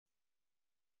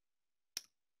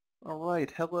All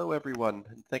right, hello everyone,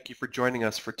 and thank you for joining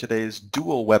us for today's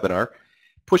dual webinar,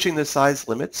 Pushing the Size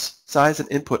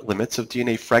and Input Limits of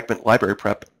DNA Fragment Library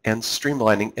Prep and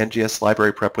Streamlining NGS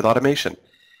Library Prep with Automation.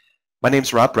 My name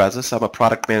is Rob Brazis. I'm a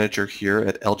product manager here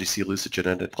at LGC Lucigen,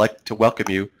 and I'd like to welcome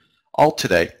you all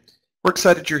today. We're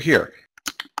excited you're here.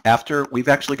 We've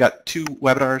actually got two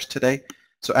webinars today,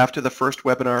 so after the first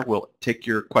webinar, we'll take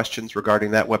your questions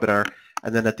regarding that webinar,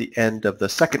 and then at the end of the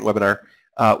second webinar,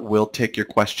 we'll take your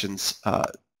questions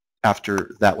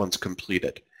after that one's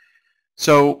completed.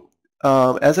 So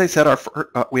as I said,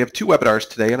 we have two webinars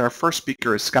today, and our first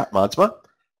speaker is Scott Modsma.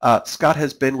 Scott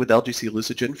has been with LGC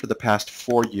Lucigen for the past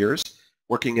 4 years,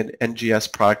 working in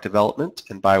NGS product development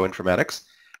and bioinformatics,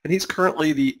 and he's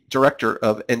currently the Director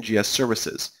of NGS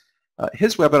Services.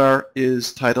 His webinar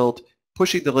is titled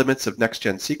Pushing the Limits of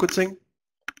Next-Gen Sequencing,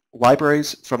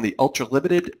 Libraries from the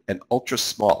Ultra-Limited and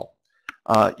Ultra-Small.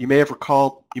 You may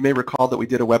recall that we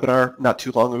did a webinar not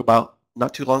too long ago about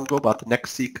the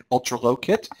NextSeq Ultra-Low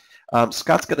kit.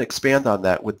 Scott's going to expand on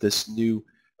that with this new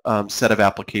set of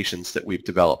applications that we've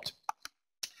developed.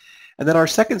 And then our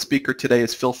second speaker today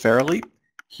is Phil Farrelly.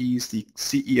 He's the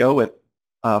CEO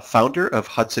and founder of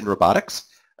Hudson Robotics.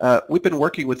 We've been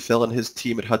working with Phil and his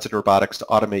team at Hudson Robotics to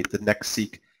automate the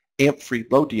NextSeq amp-free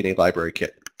low DNA library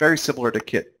kit, very similar to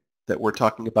kit that we're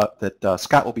talking about, that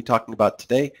Scott will be talking about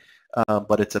today,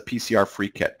 but it's a PCR-free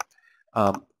kit.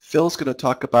 Phil's going to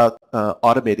talk about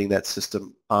automating that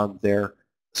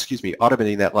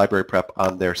library prep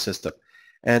on their system.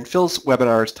 And Phil's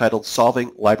webinar is titled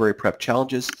Solving Library Prep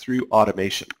Challenges Through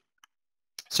Automation.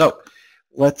 So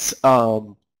let's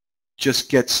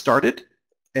just get started.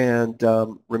 And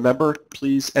remember,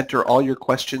 please enter all your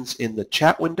questions in the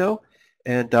chat window,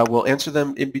 and we'll answer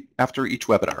them after each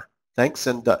webinar. Thanks,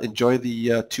 and enjoy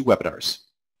the two webinars.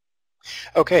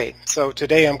 Okay, so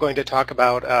today I'm going to talk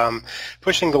about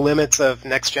pushing the limits of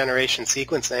next-generation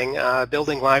sequencing,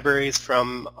 building libraries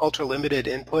from ultra-limited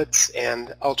inputs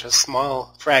and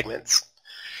ultra-small fragments.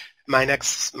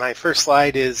 My first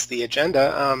slide is the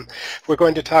agenda. We're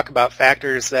going to talk about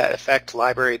factors that affect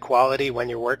library quality when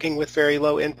you're working with very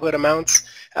low input amounts.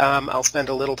 I'll spend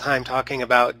a little time talking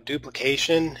about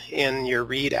duplication in your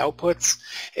read outputs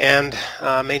and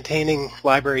maintaining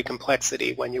library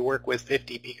complexity when you work with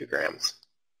 50 picograms.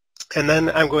 And then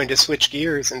I'm going to switch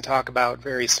gears and talk about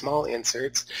very small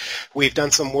inserts. We've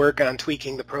done some work on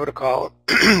tweaking the protocol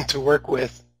to work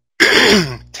with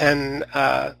 10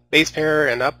 base pair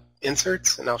and up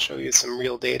inserts, and I'll show you some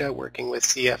real data working with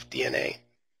cfDNA.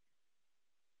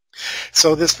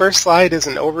 So this first slide is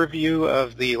an overview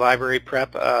of the library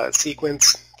prep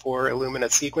sequence for Illumina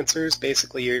sequencers.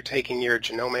 Basically, you're taking your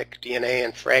genomic DNA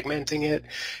and fragmenting it.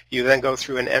 You then go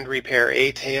through an end repair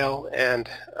A tail and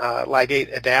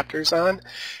ligate adapters on,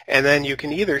 and then you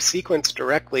can either sequence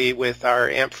directly with our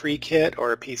AMP-free kit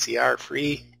or a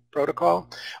PCR-free protocol,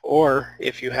 or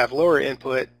if you have lower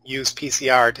input, use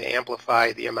PCR to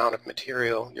amplify the amount of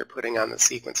material you're putting on the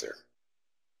sequencer.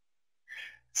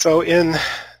 So in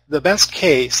the best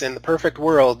case, in the perfect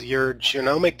world, your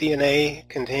genomic DNA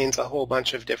contains a whole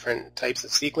bunch of different types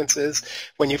of sequences.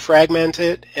 When you fragment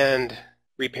it and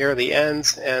repair the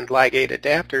ends and ligate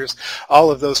adapters,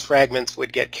 all of those fragments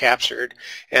would get captured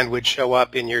and would show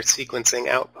up in your sequencing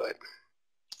output.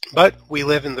 But we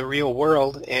live in the real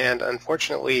world, and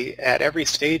unfortunately, at every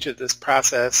stage of this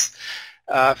process,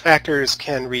 factors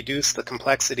can reduce the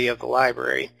complexity of the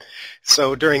library.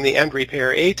 So during the end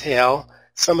repair A tail,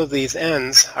 some of these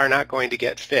ends are not going to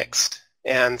get fixed,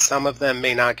 and some of them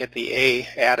may not get the A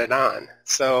added on.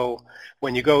 So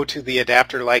when you go to the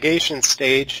adapter ligation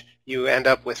stage, you end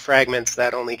up with fragments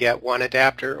that only get one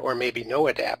adapter or maybe no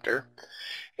adapter.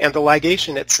 And the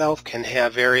ligation itself can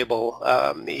have variable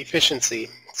efficiency.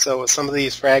 So some of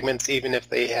these fragments, even if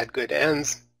they had good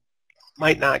ends,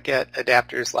 might not get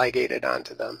adapters ligated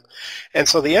onto them. And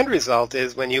so the end result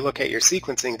is when you look at your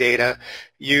sequencing data,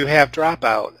 you have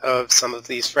dropout of some of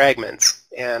these fragments.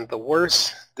 And the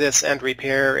worse this end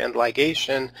repair and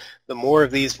ligation, the more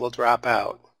of these will drop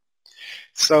out.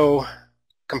 So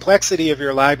complexity of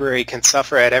your library can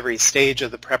suffer at every stage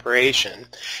of the preparation,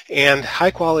 and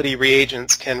high-quality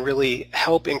reagents can really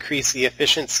help increase the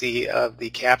efficiency of the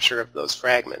capture of those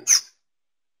fragments.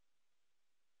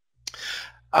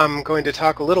 I'm going to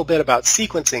talk a little bit about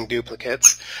sequencing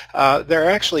duplicates. There are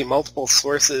actually multiple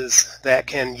sources that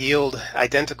can yield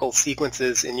identical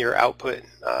sequences in your output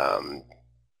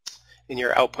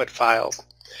files.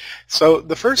 So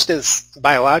the first is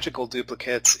biological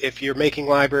duplicates. If you're making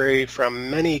library from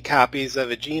many copies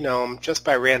of a genome, just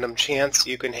by random chance,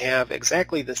 you can have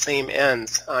exactly the same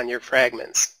ends on your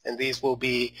fragments. And these will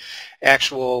be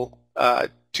actual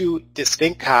 2 two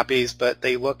distinct copies, but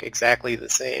they look exactly the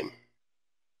same.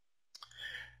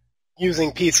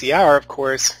 Using PCR, of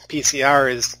course,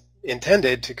 PCR is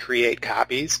intended to create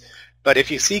copies, but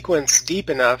if you sequence deep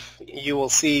enough, you will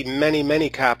see many, many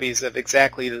copies of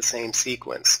exactly the same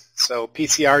sequence. So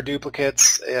PCR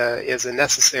duplicates is a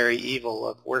necessary evil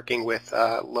of working with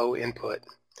low input.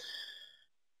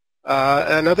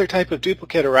 Another type of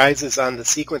duplicate arises on the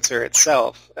sequencer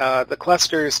itself. The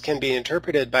clusters can be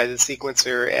interpreted by the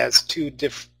sequencer as two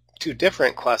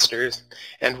different clusters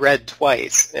and read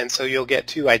twice, and so you'll get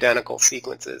two identical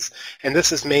sequences. And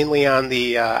this is mainly on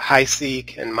the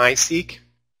HiSeq and MiSeq.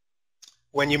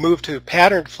 When you move to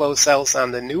patterned flow cells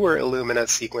on the newer Illumina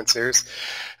sequencers,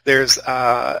 there's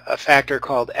a factor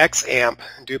called XAMP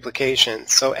duplication.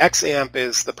 So XAMP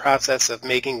is the process of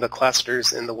making the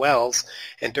clusters in the wells,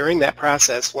 and during that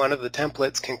process one of the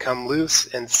templates can come loose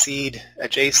and seed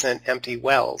adjacent empty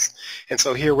wells. And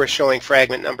so here we're showing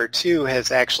fragment number 2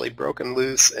 has actually broken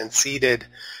loose and seeded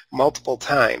multiple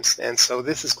times, and so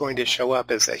this is going to show up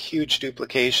as a huge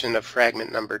duplication of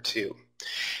fragment number 2.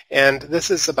 And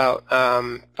this is about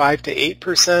 5 to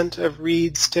 8% of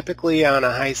reads typically on a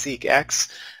HiSeq X.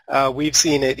 We've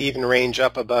seen it even range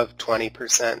up above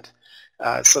 20%.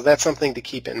 So that's something to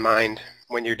keep in mind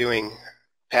when you're doing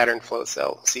pattern flow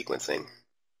cell sequencing.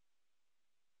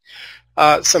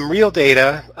 Some real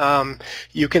data,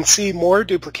 you can see more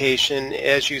duplication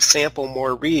as you sample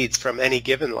more reads from any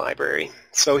given library.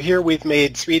 So here we've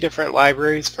made 3 different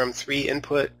libraries from 3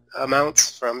 input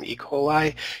amounts from E.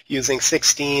 coli using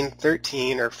 16,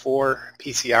 13, or 4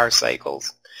 PCR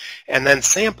cycles, and then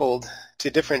sampled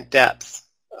to different depths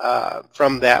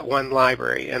from that one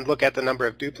library, and look at the number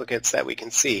of duplicates that we can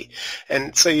see.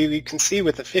 And so you can see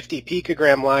with the 50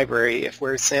 picogram library, if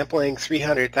we're sampling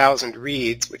 300,000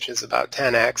 reads, which is about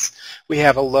 10x, we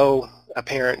have a low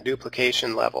apparent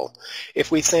duplication level.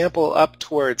 If we sample up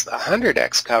towards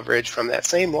 100x coverage from that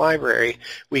same library,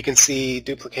 we can see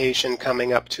duplication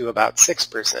coming up to about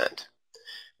 6%.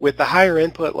 With the higher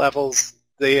input levels,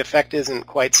 the effect isn't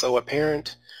quite so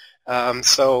apparent.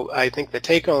 So I think the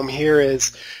take-home here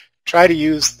is try to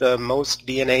use the most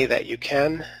DNA that you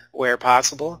can where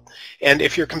possible. And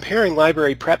if you're comparing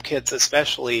library prep kits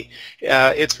especially,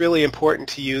 it's really important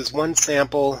to use one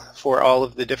sample for all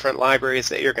of the different libraries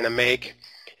that you're going to make,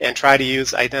 and try to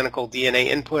use identical DNA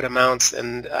input amounts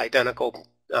and identical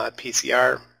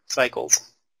PCR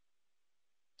cycles.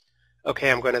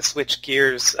 Okay, I'm going to switch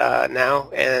gears now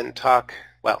and talk,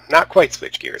 well, not quite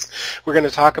switch gears. We're going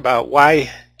to talk about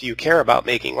why do you care about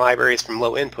making libraries from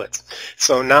low inputs.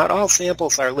 So not all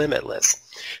samples are limitless.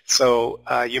 So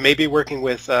you may be working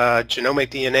with genomic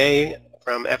DNA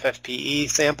from FFPE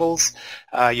samples.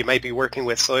 You might be working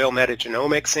with soil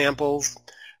metagenomic samples,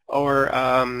 or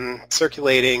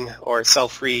circulating or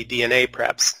cell-free DNA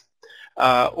preps.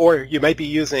 Or you might be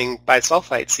using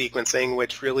bisulfite sequencing,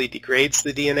 which really degrades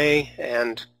the DNA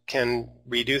and can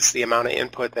reduce the amount of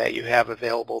input that you have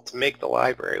available to make the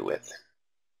library with.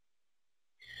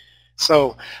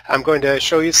 So I'm going to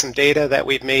show you some data that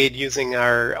we've made using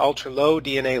our ultra-low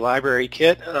DNA library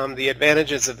kit. The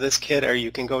advantages of this kit are you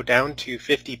can go down to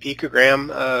 50 picogram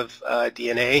of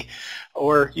DNA,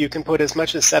 or you can put as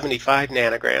much as 75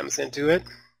 nanograms into it.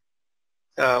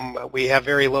 We have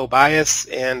very low bias,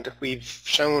 and we've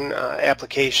shown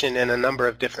application in a number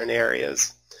of different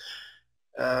areas.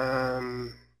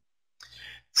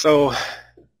 So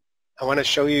I want to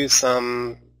show you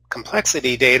some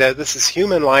complexity data. This is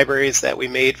human libraries that we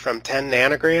made from 10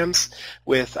 nanograms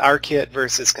with our kit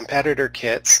versus competitor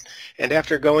kits. And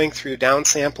after going through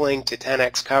downsampling to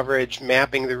 10x coverage,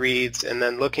 mapping the reads, and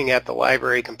then looking at the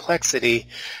library complexity,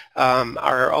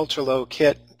 our ultra-low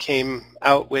kit came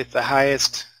out with the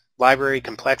highest library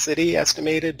complexity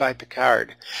estimated by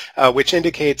Picard, which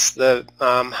indicates the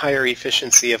higher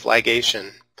efficiency of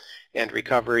ligation and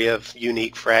recovery of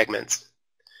unique fragments.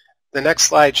 The next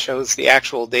slide shows the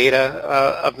actual data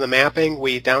of the mapping.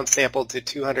 We downsampled to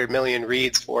 200 million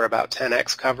reads for about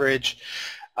 10x coverage.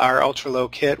 Our ultra-low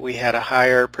kit, we had a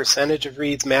higher percentage of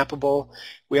reads mappable.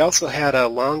 We also had a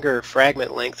longer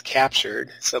fragment length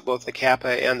captured, so both the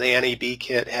Kappa and the NEB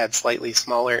kit had slightly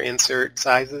smaller insert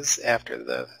sizes after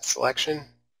the selection.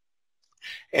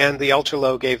 And the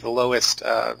ultra-low gave the lowest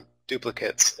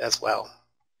duplicates as well.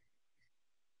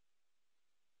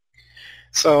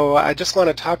 So I just want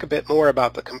to talk a bit more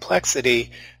about the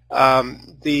complexity.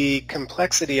 The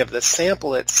complexity of the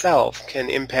sample itself can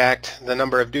impact the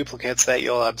number of duplicates that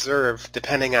you'll observe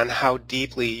depending on how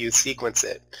deeply you sequence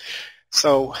it.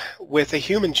 So with a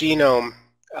human genome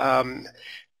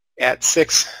at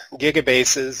 6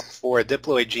 gigabases for a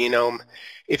diploid genome,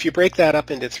 If you break that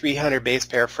up into 300 base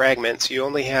pair fragments, you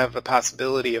only have a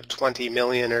possibility of 20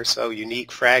 million or so unique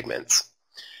fragments.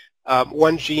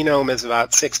 One genome is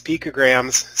about 6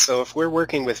 picograms, so if we're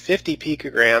working with 50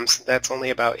 picograms, that's only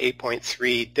about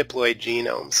 8.3 diploid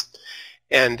genomes.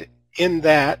 And in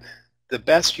that, the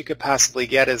best you could possibly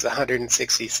get is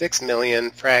 166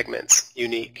 million fragments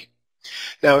unique.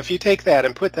 Now, if you take that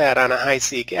and put that on a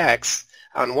high-seq X,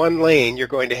 on one lane, you're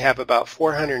going to have about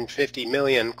 450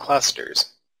 million clusters.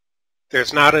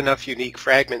 There's not enough unique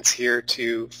fragments here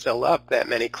to fill up that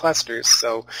many clusters,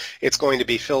 so it's going to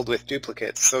be filled with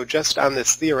duplicates. So just on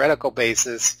this theoretical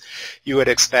basis, you would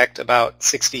expect about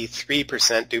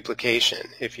 63% duplication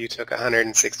if you took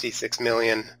 166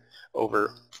 million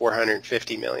over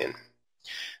 450 million.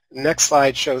 The next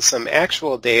slide shows some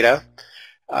actual data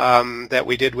that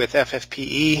we did with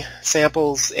FFPE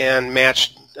samples and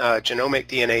matched genomic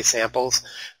DNA samples.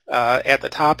 At the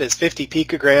top is 50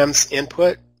 picograms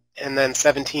input, and then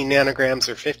 17 nanograms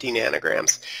or 50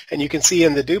 nanograms. And you can see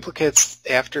in the duplicates,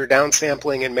 after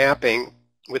downsampling and mapping,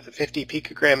 with the 50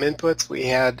 picogram inputs, we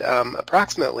had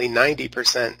approximately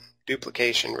 90%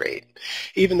 duplication rate.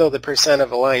 Even though the percent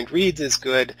of aligned reads is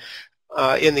good,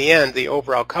 in the end, the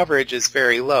overall coverage is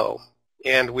very low,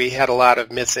 and we had a lot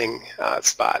of missing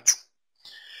spots.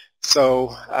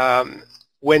 So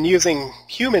when using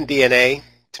human DNA,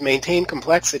 to maintain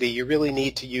complexity, you really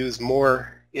need to use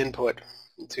more input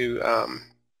to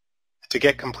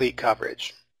get complete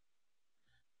coverage.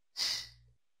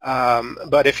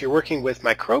 But if you're working with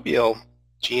microbial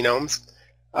genomes,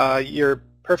 you're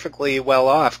perfectly well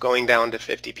off going down to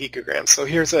 50 picograms. So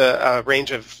here's a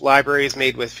range of libraries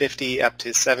made with 50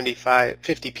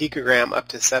 picogram up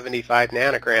to 75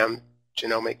 nanogram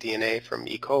genomic DNA from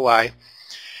E. coli.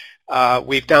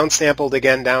 We've downsampled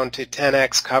again down to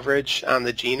 10x coverage on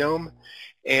the genome,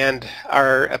 and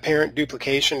our apparent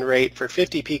duplication rate for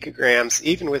 50 picograms,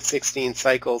 even with 16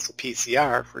 cycles of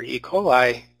PCR for E.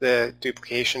 coli, the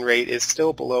duplication rate is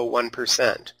still below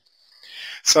 1%.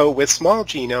 So with small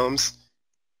genomes,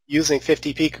 using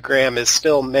 50 picogram is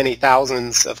still many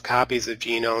thousands of copies of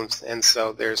genomes, and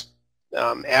so there's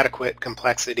adequate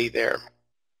complexity there.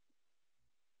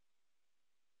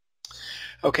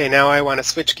 Okay, now I want to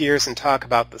switch gears and talk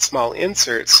about the small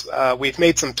inserts. We've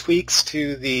made some tweaks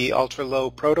to the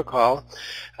ultra-low protocol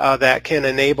that can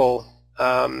enable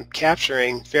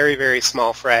capturing very, very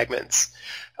small fragments.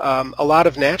 A lot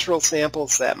of natural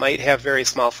samples that might have very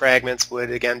small fragments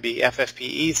would again be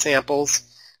FFPE samples,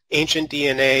 ancient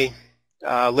DNA,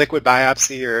 liquid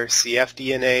biopsy or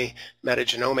cfDNA,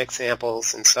 metagenomic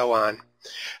samples, and so on.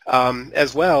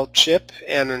 As well, chip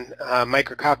and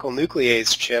micrococcal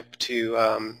nuclease chip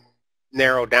to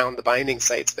narrow down the binding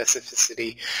site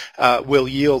specificity will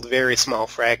yield very small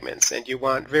fragments, and you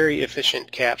want very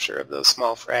efficient capture of those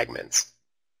small fragments.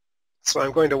 So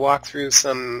I'm going to walk through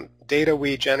some data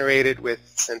we generated with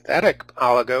synthetic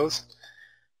oligos.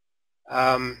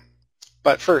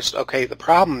 But first, okay, the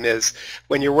problem is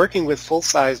when you're working with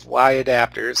full-sized Y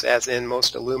adapters, as in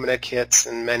most Illumina kits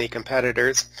and many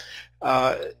competitors,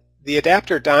 the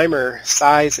adapter dimer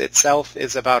size itself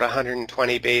is about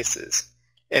 120 bases.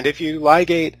 And if you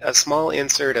ligate a small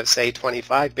insert of, say,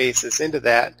 25 bases into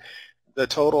that, the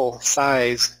total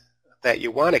size that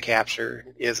you want to capture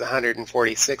is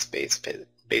 146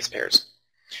 base pairs.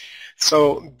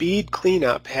 So bead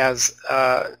cleanup has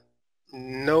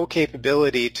no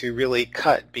capability to really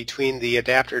cut between the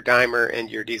adapter dimer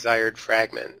and your desired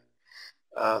fragment.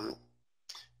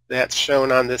 That's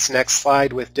shown on this next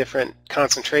slide with different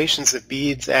concentrations of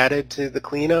beads added to the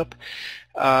cleanup.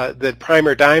 The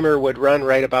primer dimer would run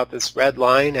right about this red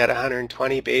line at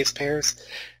 120 base pairs.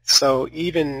 So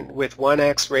even with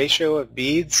 1x ratio of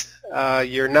beads,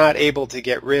 you're not able to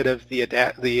get rid of the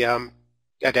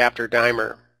adapter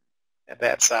dimer at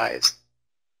that size.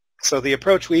 So the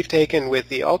approach we've taken with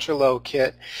the ultra-low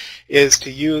kit is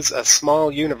to use a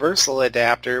small universal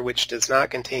adapter which does not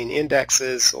contain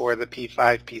indexes or the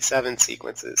P5, P7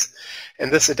 sequences.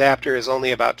 And this adapter is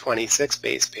only about 26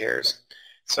 base pairs.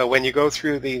 So when you go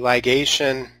through the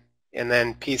ligation and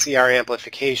then PCR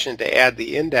amplification to add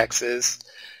the indexes,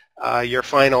 your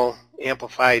final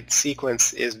amplified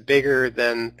sequence is bigger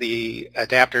than the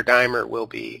adapter dimer will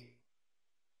be.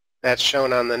 That's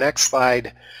shown on the next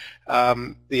slide.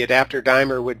 The adapter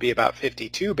dimer would be about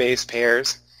 52 base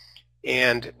pairs,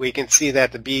 and we can see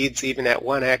that the beads, even at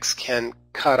 1x, can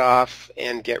cut off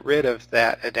and get rid of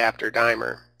that adapter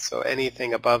dimer. So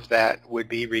anything above that would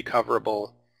be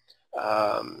recoverable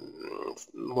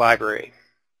library.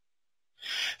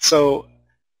 So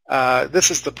this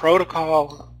is the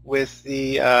protocol with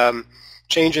the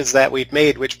changes that we've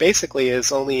made, which basically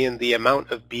is only in the amount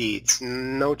of beads.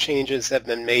 No changes have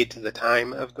been made to the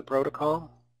time of the protocol.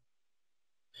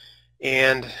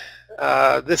 And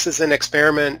this is an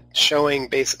experiment showing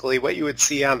basically what you would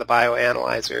see on the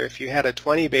bioanalyzer. If you had a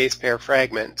 20 base pair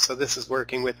fragment, so this is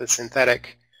working with a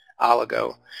synthetic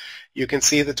oligo, you can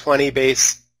see the 20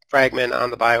 base fragment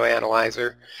on the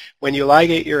bioanalyzer. When you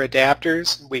ligate your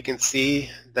adapters, we can see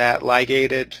that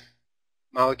ligated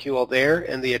molecule there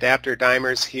and the adapter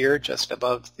dimers here just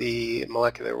above the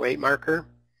molecular weight marker.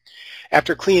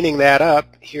 After cleaning that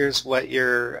up, here's what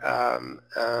your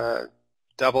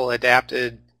double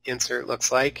adapted insert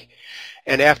looks like.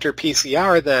 And after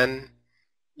PCR, then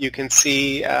you can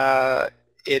see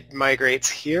it migrates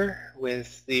here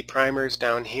with the primers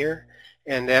down here.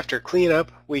 And after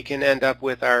cleanup, we can end up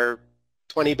with our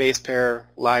 20 base pair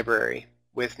library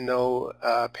with no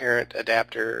parent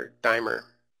adapter dimer.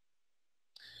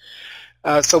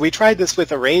 So we tried this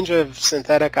with a range of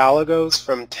synthetic oligos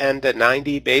from 10 to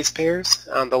 90 base pairs.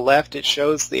 On the left, it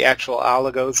shows the actual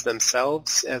oligos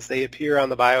themselves as they appear on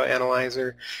the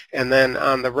bioanalyzer. And then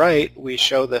on the right, we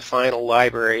show the final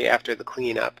library after the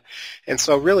cleanup. And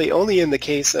so really only in the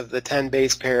case of the 10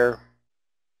 base pair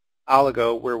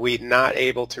oligo were we not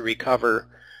able to recover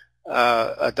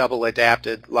a double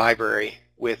adapted library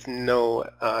with no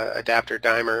adapter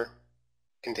dimer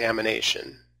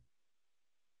contamination.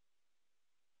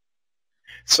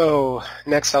 So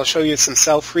next I'll show you some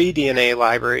cell-free DNA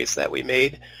libraries that we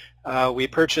made. We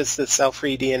purchased the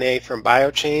cell-free DNA from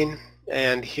Biochain,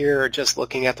 and here just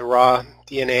looking at the raw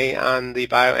DNA on the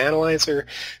bioanalyzer,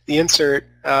 the insert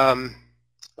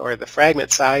or the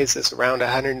fragment size is around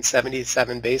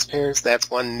 177 base pairs. That's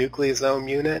one nucleosome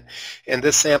unit, and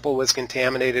this sample was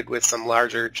contaminated with some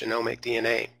larger genomic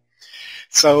DNA.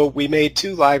 So we made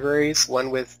two libraries, one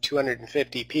with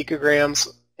 250 picograms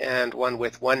and one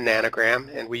with 1 nanogram,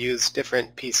 and we used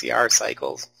different PCR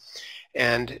cycles.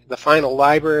 And the final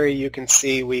library, you can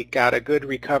see we got a good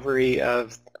recovery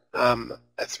of a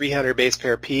 300 base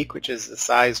pair peak, which is the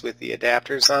size with the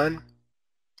adapters on.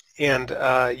 And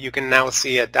you can now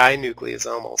see a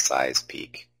dinucleosomal size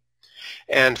peak.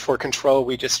 And for control,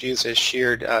 we just used a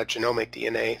sheared genomic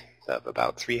DNA of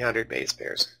about 300 base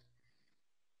pairs.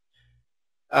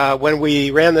 When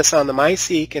we ran this on the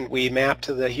MiSeq and we mapped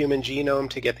to the human genome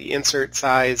to get the insert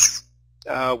size,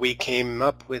 we came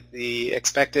up with the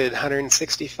expected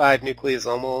 165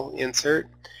 nucleosomal insert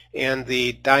and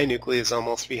the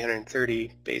dinucleosomal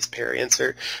 330 base pair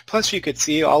insert. Plus you could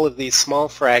see all of these small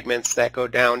fragments that go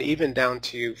down, even down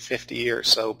to 50 or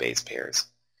so base pairs.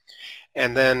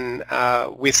 And then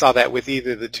we saw that with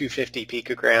either the 250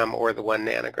 picogram or the 1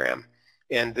 nanogram.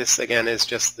 And this, again, is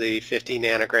just the 50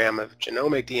 nanogram of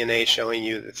genomic DNA showing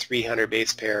you the 300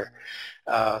 base pair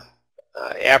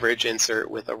average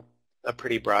insert with a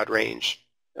pretty broad range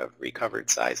of recovered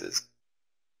sizes.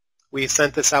 We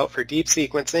sent this out for deep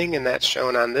sequencing, and that's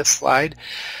shown on this slide.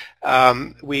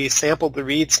 We sampled the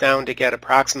reads down to get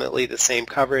approximately the same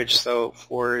coverage. So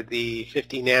for the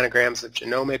 50 nanograms of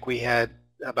genomic, we had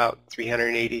about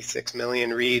 386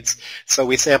 million reads. So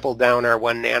we sampled down our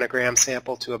 1 nanogram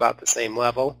sample to about the same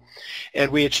level.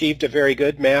 And we achieved a very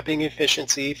good mapping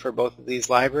efficiency for both of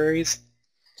these libraries.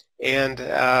 And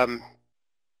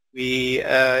we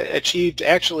achieved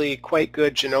actually quite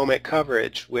good genomic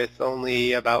coverage with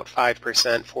only about 5%,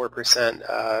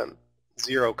 4%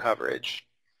 zero coverage.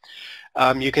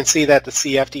 You can see that the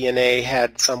cfDNA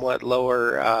had somewhat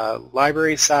lower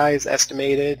library size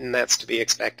estimated, and that's to be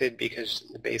expected because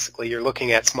basically you're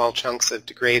looking at small chunks of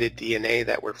degraded DNA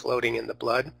that were floating in the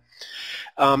blood.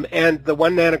 And the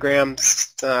 1 nanogram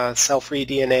cell-free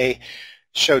DNA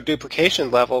showed duplication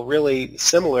level really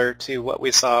similar to what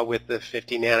we saw with the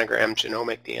 50 nanogram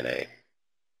genomic DNA.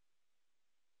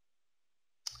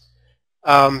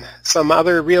 Some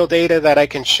other real data that I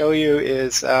can show you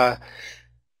is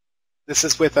this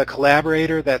is with a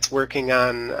collaborator that's working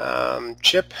on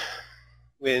chip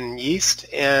in yeast,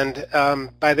 and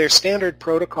by their standard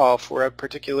protocol for a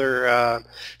particular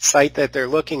site that they're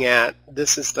looking at,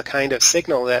 this is the kind of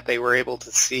signal that they were able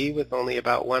to see with only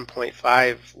about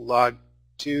 1.5 log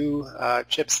 2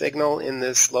 chip signal in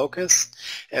this locus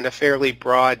and a fairly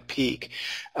broad peak.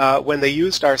 When they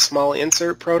used our small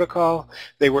insert protocol,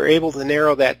 they were able to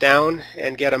narrow that down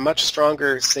and get a much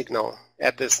stronger signal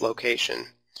at this location.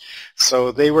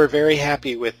 So they were very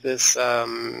happy with this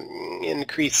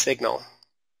increased signal,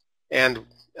 and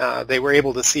they were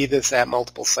able to see this at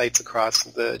multiple sites across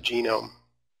the genome.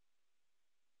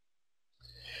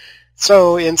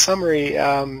 So in summary,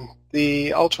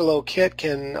 The ultra-low kit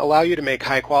can allow you to make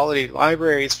high-quality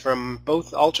libraries from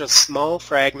both ultra-small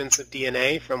fragments of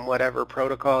DNA from whatever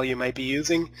protocol you might be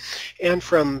using and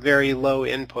from very low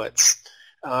inputs.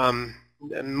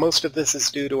 And most of this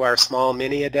is due to our small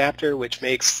mini adapter, which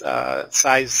makes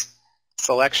size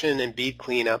selection and bead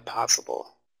cleanup possible.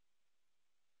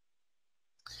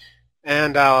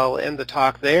 And I'll end the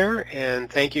talk there, and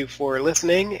thank you for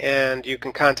listening, and you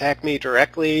can contact me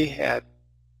directly at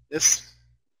this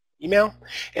email,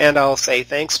 and I'll say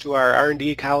thanks to our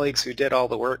R&D colleagues who did all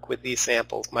the work with these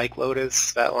samples, Mike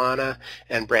Lotus, Svetlana,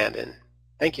 and Brandon.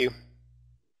 Thank you.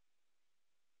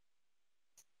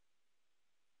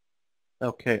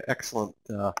 Okay, excellent.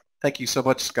 Thank you so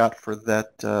much, Scott, for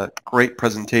that great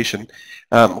presentation.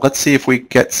 Let's see if we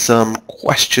get some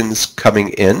questions coming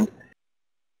in.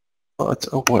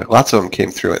 Oh boy, lots of them came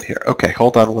through in here. Okay,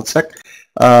 hold on one sec.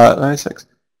 96.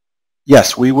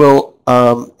 Yes, we will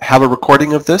have a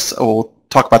recording of this. We'll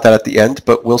talk about that at the end,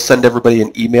 but we'll send everybody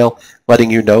an email letting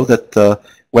you know that the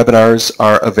webinars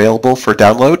are available for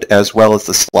download as well as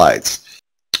the slides.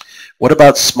 What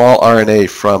about small RNA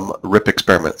from RIP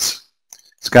experiments?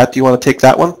 Scott, do you want to take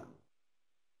that one?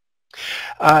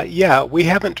 Yeah, we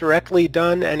haven't directly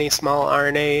done any small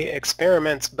RNA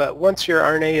experiments, but once your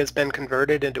RNA has been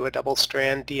converted into a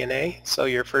double-strand DNA, so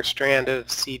your first strand of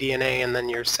cDNA and then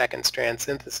your second strand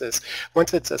synthesis,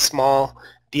 once it's a small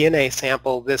DNA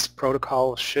sample, this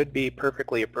protocol should be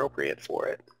perfectly appropriate for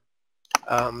it.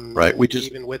 Right.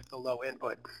 Even with the low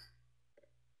input.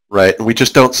 Right, and we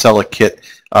just don't sell a kit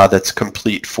that's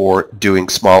complete for doing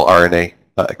small RNA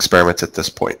experiments at this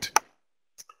point.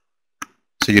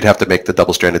 So you'd have to make the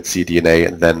double-stranded cDNA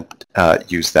and then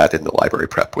use that in the library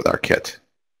prep with our kit.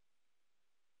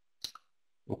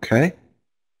 Okay.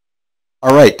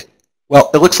 All right.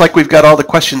 Well, it looks like we've got all the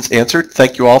questions answered.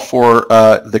 Thank you all for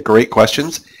the great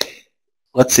questions.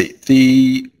 Let's see.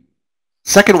 The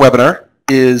second webinar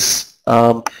is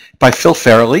by Phil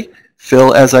Farrelly.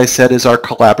 Phil, as I said, is our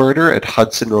collaborator at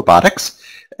Hudson Robotics.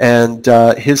 And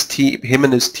him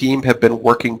and his team have been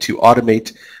working to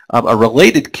automate a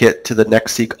related kit to the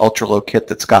NextSeq ultra-low kit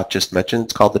that Scott just mentioned.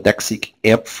 It's called the NextSeq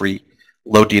amp-free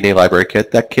low DNA library kit.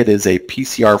 That kit is a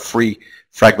PCR-free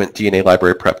fragment DNA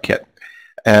library prep kit.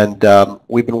 And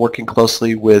we've been working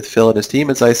closely with Phil and his team,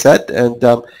 as I said. And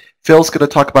Phil's going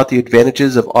to talk about the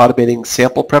advantages of automating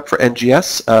sample prep for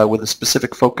NGS with a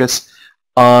specific focus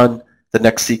on the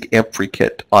NextSeq amp-free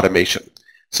kit automation.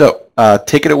 So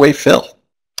take it away, Phil.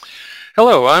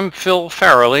 Hello, I'm Phil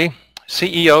Farrelly,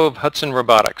 CEO of Hudson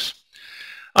Robotics.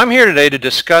 I'm here today to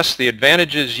discuss the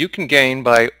advantages you can gain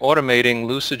by automating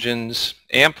Lucigen's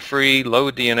amp-free low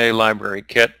DNA library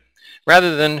kit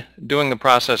rather than doing the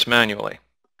process manually.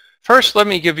 First, let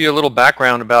me give you a little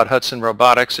background about Hudson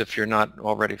Robotics if you're not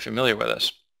already familiar with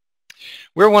us.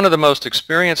 We're one of the most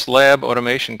experienced lab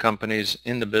automation companies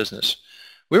in the business.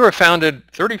 We were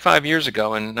founded 35 years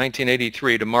ago in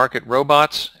 1983 to market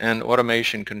robots and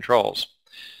automation controls.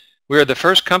 We are the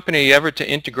first company ever to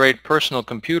integrate personal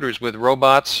computers with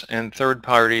robots and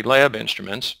third-party lab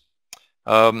instruments.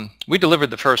 We delivered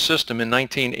the first system in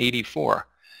 1984.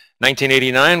 In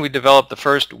 1989, we developed the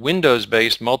first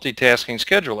Windows-based multitasking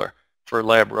scheduler for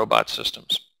lab robot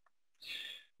systems.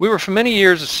 We were for many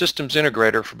years a systems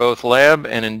integrator for both lab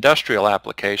and industrial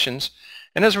applications,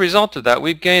 and as a result of that,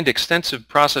 we've gained extensive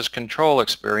process control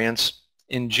experience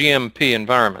in GMP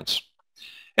environments.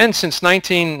 And since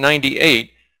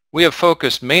 1998, we have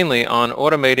focused mainly on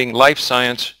automating life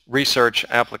science research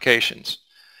applications.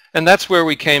 And that's where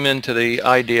we came into the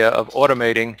idea of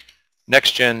automating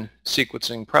next-gen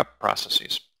sequencing prep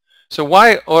processes. So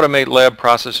why automate lab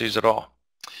processes at all?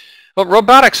 Well,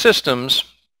 robotic systems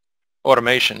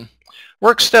automation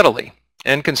works steadily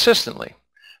and consistently,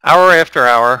 hour after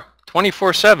hour,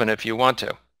 24/7 if you want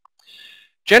to.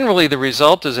 Generally, the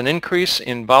result is an increase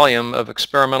in volume of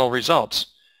experimental results.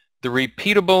 The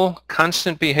repeatable,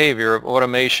 constant behavior of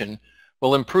automation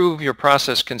will improve your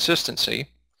process consistency.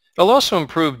 It'll also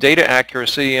improve data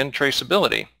accuracy and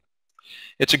traceability.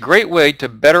 It's a great way to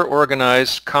better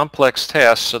organize complex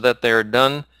tasks so that they are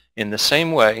done in the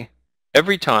same way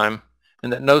every time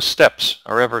and that no steps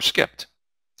are ever skipped.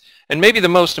 And maybe the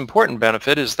most important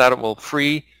benefit is that it will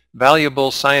free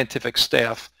valuable scientific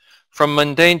staff from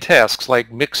mundane tasks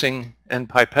like mixing and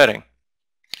pipetting.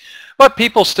 But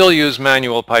people still use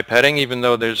manual pipetting even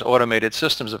though there's automated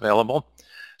systems available.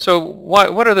 So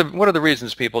what are the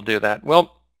reasons people do that?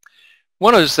 Well,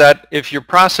 one is that if your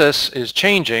process is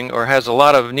changing or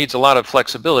needs a lot of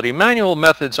flexibility, manual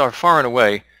methods are far and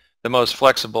away the most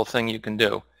flexible thing you can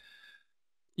do.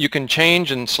 You can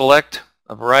change and select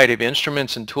a variety of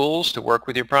instruments and tools to work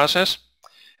with your process.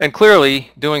 And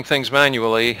clearly, doing things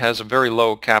manually has a very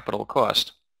low capital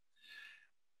cost.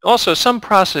 Also, some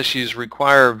processes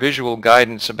require visual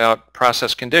guidance about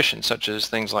process conditions, such as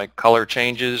things like color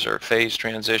changes or phase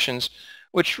transitions,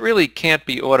 which really can't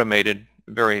be automated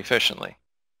very efficiently.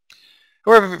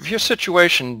 However, if your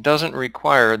situation doesn't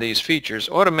require these features,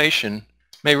 automation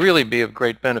may really be of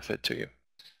great benefit to you.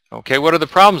 Okay, what are the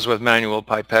problems with manual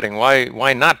pipetting?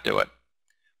 Why not do it?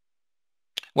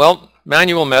 Well,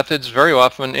 manual methods very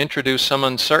often introduce some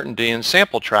uncertainty in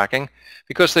sample tracking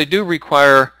because they do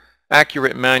require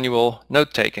accurate manual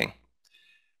note-taking.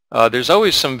 There's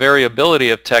always some variability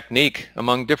of technique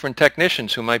among different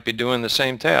technicians who might be doing the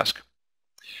same task.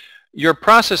 Your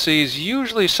processes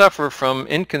usually suffer from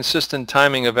inconsistent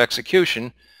timing of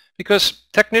execution because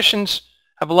technicians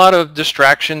have a lot of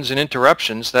distractions and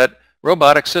interruptions that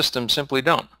robotic systems simply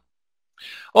don't.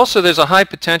 Also, there's a high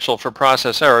potential for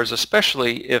process errors,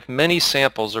 especially if many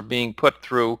samples are being put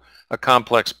through a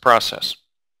complex process.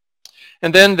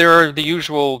 And then there are the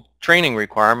usual training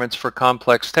requirements for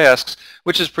complex tasks,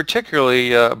 which is particularly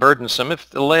burdensome if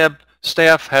the lab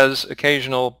staff has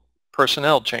occasional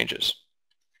personnel changes.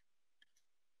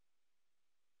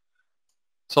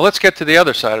 So let's get to the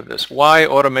other side of this. Why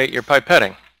automate your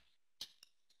pipetting?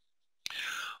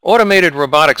 Automated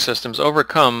robotic systems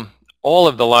overcome all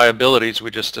of the liabilities we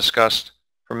just discussed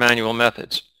for manual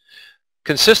methods.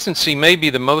 Consistency may be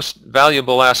the most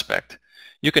valuable aspect.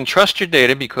 You can trust your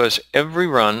data because every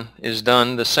run is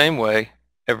done the same way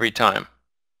every time.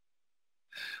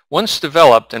 Once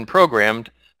developed and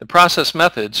programmed, the process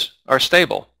methods are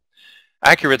stable.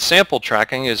 Accurate sample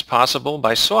tracking is possible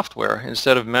by software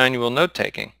instead of manual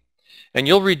note-taking, and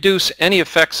you'll reduce any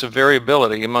effects of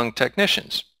variability among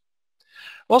technicians.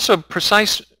 Also,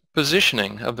 precise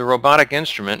positioning of the robotic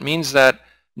instrument means that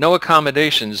no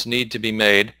accommodations need to be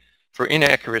made for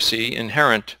inaccuracy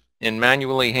inherent in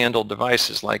manually handled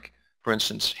devices like, for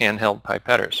instance, handheld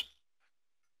pipettors.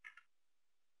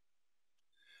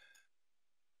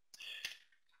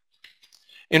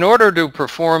 In order to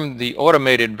perform the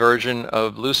automated version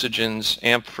of Lucigen's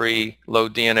amp-free low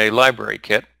DNA library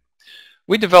kit,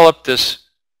 we developed this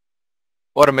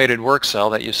automated work cell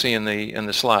that you see in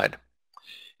the slide.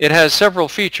 It has several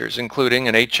features, including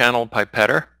an 8-channel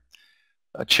pipettor,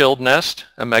 a chilled nest,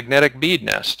 a magnetic bead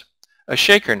nest, a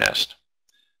shaker nest,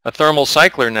 a thermal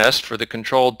cycler nest for the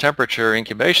controlled temperature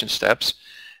incubation steps,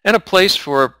 and a place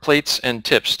for plates and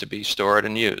tips to be stored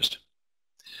and used.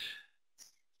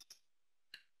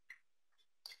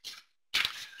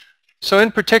 So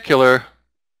in particular,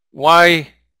 why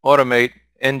automate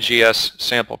NGS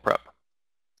sample prep?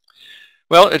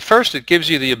 Well, at first it gives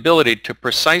you the ability to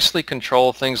precisely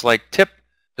control things like tip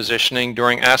positioning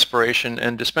during aspiration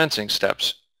and dispensing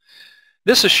steps.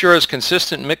 This assures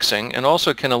consistent mixing and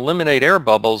also can eliminate air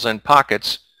bubbles and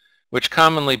pockets which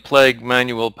commonly plague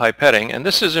manual pipetting, and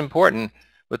this is important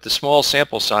with the small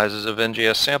sample sizes of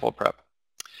NGS sample prep.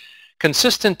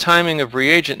 Consistent timing of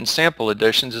reagent and sample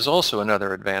additions is also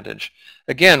another advantage.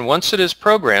 Again, once it is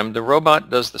programmed, the robot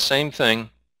does the same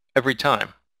thing every time.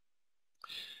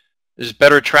 There's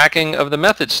better tracking of the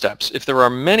method steps. If there are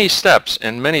many steps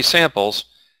and many samples,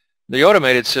 the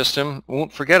automated system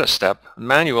won't forget a step. A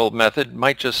manual method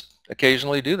might just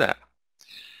occasionally do that.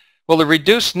 Well, the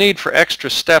reduced need for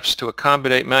extra steps to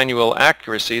accommodate manual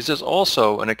accuracies is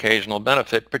also an occasional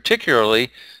benefit, particularly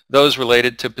those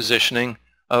related to positioning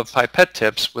of pipette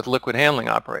tips with liquid handling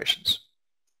operations.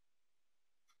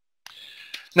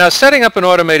 Now, setting up an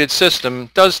automated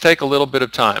system does take a little bit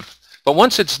of time, but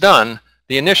once it's done,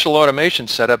 the initial automation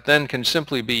setup then can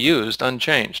simply be used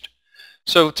unchanged.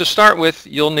 So to start with,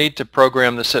 you'll need to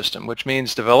program the system, which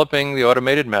means developing the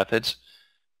automated methods,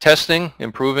 testing,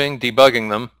 improving, debugging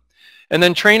them, and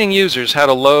then training users how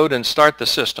to load and start the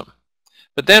system.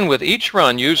 But then with each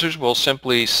run, users will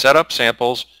simply set up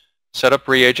samples, set up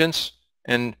reagents,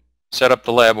 and set up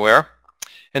the labware.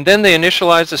 And then they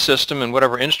initialize the system and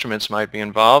whatever instruments might be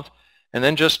involved, and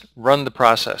then just run the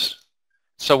process.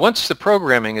 So once the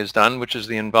programming is done, which is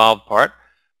the involved part,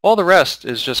 all the rest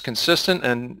is just consistent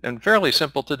and fairly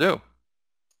simple to do.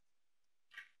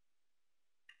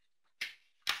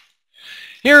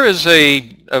 Here is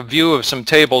a view of some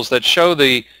tables that show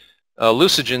the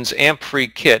Lucigen's amp-free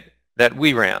kit that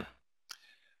we ran.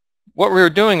 What we were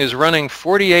doing is running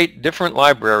 48 different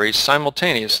libraries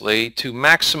simultaneously to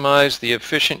maximize the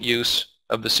efficient use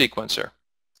of the sequencer.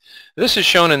 This is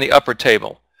shown in the upper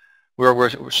table, where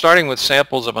we're starting with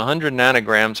samples of 100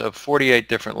 nanograms of 48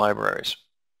 different libraries.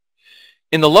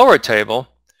 In the lower table,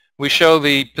 we show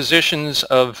the positions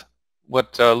of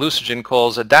what Lucigen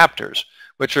calls adapters,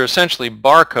 which are essentially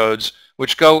barcodes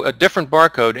which go a different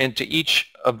barcode into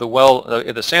each of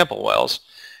the sample wells.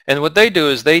 And what they do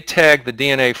is they tag the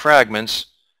DNA fragments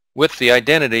with the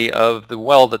identity of the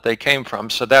well that they came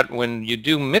from, so that when you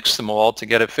do mix them all to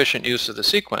get efficient use of the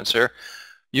sequencer,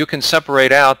 you can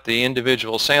separate out the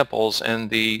individual samples and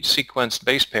the sequenced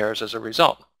base pairs as a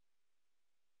result.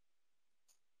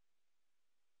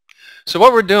 So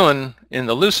what we're doing in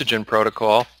the Lucigen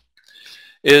protocol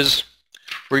is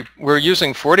we're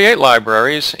using 48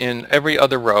 libraries in every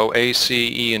other row, A, C,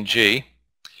 E, and G.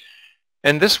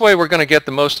 And this way we're going to get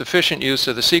the most efficient use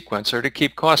of the sequencer to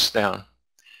keep costs down.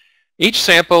 Each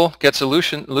sample gets a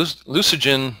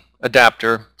Lucigen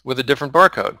adapter with a different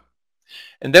barcode.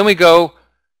 And then we go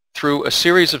through a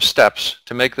series of steps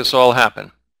to make this all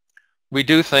happen. We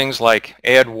do things like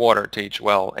add water to each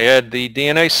well, add the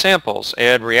DNA samples,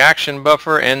 add reaction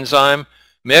buffer, enzyme,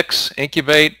 mix,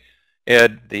 incubate,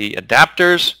 add the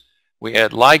adapters, we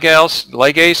add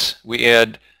ligase, we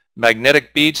add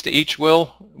magnetic beads to each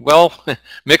well,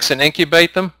 mix and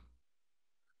incubate them.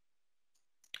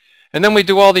 And then we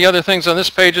do all the other things on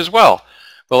this page as well.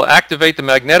 We'll activate the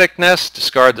magnetic nest,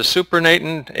 discard the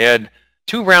supernatant, add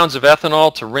 2 rounds of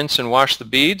ethanol to rinse and wash the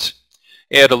beads,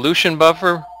 add elution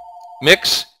buffer,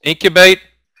 mix, incubate,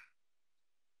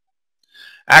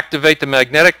 activate the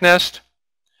magnetic nest,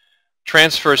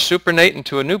 transfer supernatant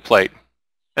to a new plate,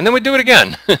 and then we do it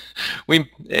again. We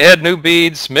add new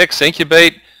beads, mix,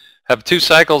 incubate, have 2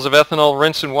 cycles of ethanol,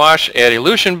 rinse and wash, add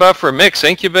elution buffer, mix,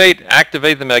 incubate,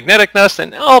 activate the magnetic nest,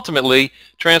 and ultimately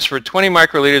transfer 20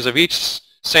 microliters of each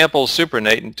sample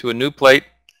supernatant to a new plate,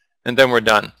 and then we're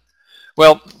done.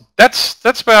 Well,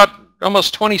 that's about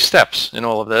almost 20 steps in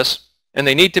all of this, and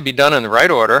they need to be done in the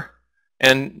right order,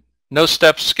 and no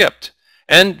steps skipped.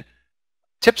 And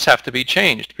tips have to be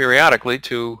changed periodically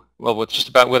to, well,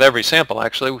 with every sample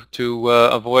actually, to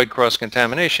avoid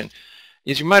cross-contamination.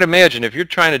 As you might imagine, if you're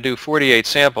trying to do 48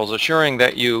 samples, assuring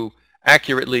that you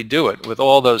accurately do it with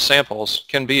all those samples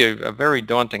can be a very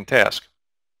daunting task.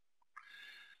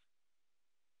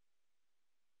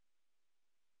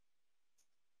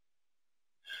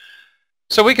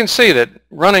 So we can see that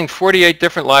running 48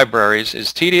 different libraries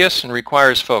is tedious and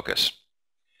requires focus.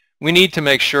 We need to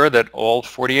make sure that all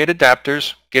 48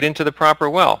 adapters get into the proper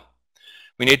well.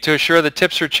 We need to assure the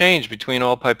tips are changed between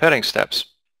all pipetting steps.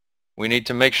 We need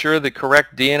to make sure the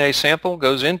correct DNA sample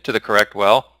goes into the correct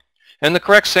well and the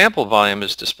correct sample volume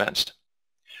is dispensed.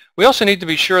 We also need to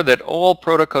be sure that all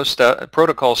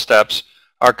protocol steps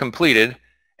are completed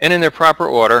and in their proper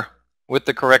order with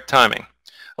the correct timing.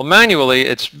 Well, manually,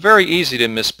 it's very easy to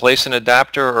misplace an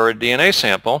adapter or a DNA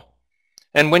sample,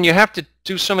 and when you have to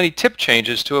do so many tip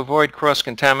changes to avoid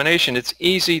cross-contamination, it's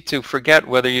easy to forget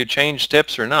whether you change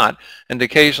tips or not and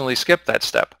occasionally skip that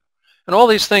step. And all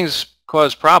these things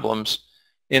cause problems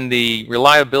in the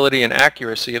reliability and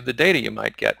accuracy of the data you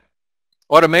might get.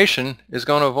 Automation is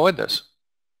going to avoid this.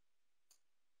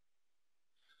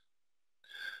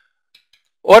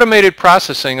 Automated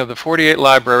processing of the 48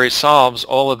 libraries solves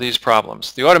all of these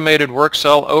problems. The automated work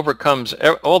cell overcomes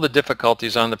all the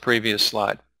difficulties on the previous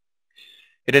slide.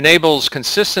 It enables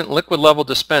consistent liquid level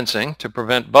dispensing to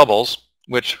prevent bubbles,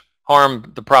 which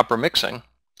harm the proper mixing.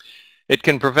 It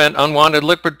can prevent unwanted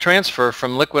liquid transfer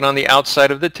from liquid on the outside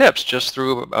of the tips just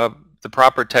through the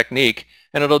proper technique,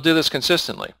 and it'll do this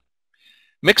consistently.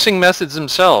 Mixing methods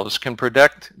themselves can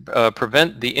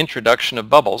prevent the introduction of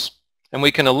bubbles, and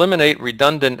we can eliminate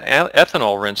redundant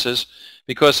ethanol rinses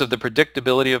because of the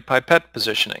predictability of pipette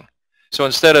positioning. So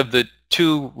instead of the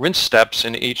 2 rinse steps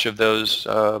in each of those,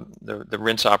 the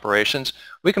rinse operations,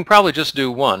 we can probably just do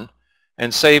 1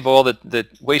 and save all the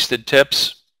wasted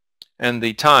tips and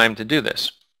the time to do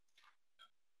this.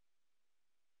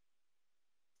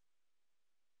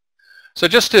 So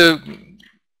just to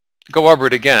go over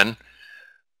it again,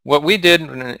 what we did in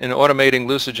automating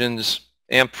Lucigen's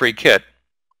amp-free kit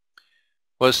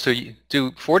was to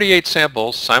do 48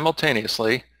 samples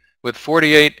simultaneously with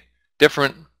 48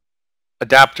 different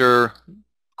adapter,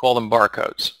 call them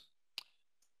barcodes.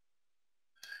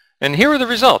 And here are the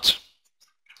results.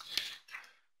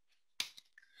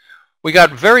 We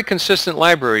got very consistent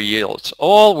library yields.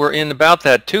 All were in about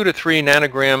that 2 to 3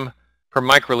 nanogram per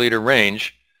microliter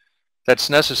range that's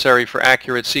necessary for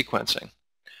accurate sequencing.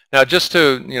 Now just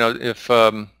to, if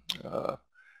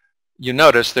you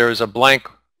notice there is a blank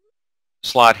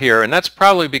slot here, and that's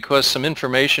probably because some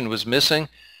information was missing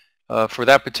for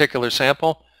that particular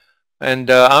sample. And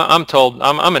I'm told,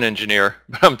 I'm an engineer,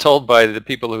 but I'm told by the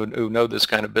people who know this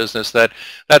kind of business that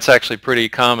that's actually pretty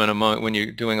common when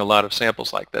you're doing a lot of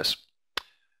samples like this.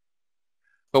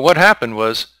 But what happened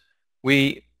was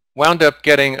we wound up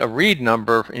getting a read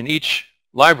number in each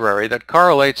library that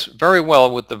correlates very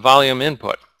well with the volume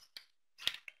input.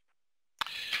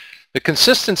 The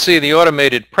consistency of the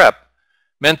automated prep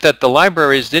meant that the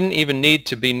libraries didn't even need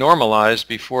to be normalized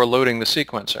before loading the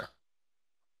sequencer.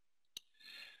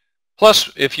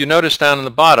 Plus, if you notice down in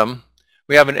the bottom,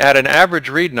 we have at an average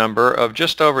read number of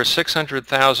just over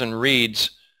 600,000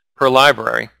 reads per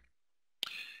library.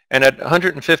 And at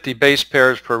 150 base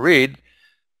pairs per read,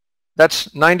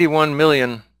 that's 91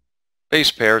 million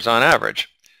base pairs on average.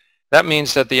 That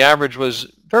means that the average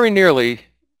was very nearly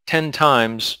 10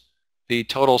 times the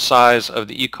total size of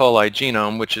the E. coli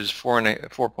genome, which is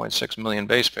 4.6 million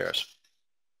base pairs.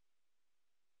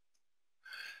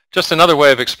 Just another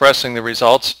way of expressing the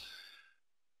results,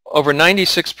 over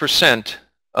 96%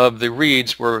 of the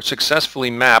reads were successfully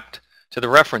mapped to the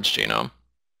reference genome,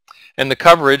 and the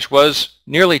coverage was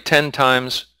nearly 10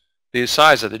 times the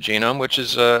size of the genome, which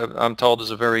is, I'm told,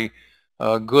 is a very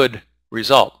good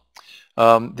result.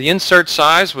 The insert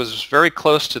size was very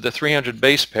close to the 300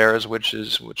 base pairs, which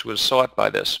was sought by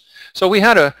this. So we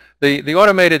had the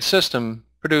automated system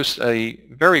produced a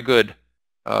very good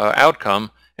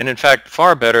outcome, and in fact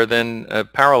far better than a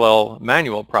parallel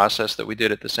manual process that we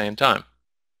did at the same time.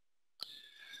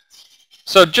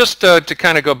 So just to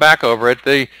kind of go back over it,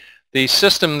 the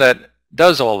system that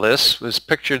does all this was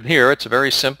pictured here. It's a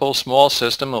very simple, small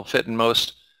system. It'll fit in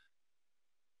most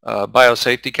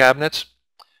biosafety cabinets.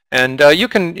 And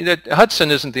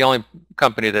Hudson isn't the only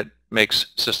company that makes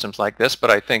systems like this, but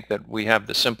I think that we have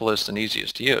the simplest and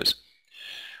easiest to use.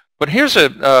 But here's a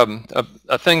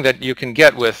thing that you can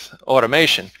get with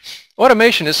automation.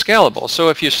 Automation is scalable. So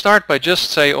if you start by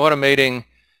just, say, automating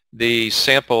the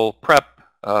sample prep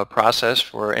process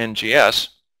for NGS,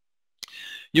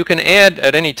 you can add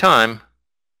at any time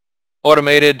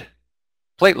automated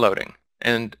plate loading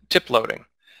and tip loading,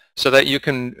 so that you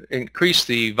can increase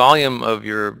the volume of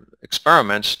your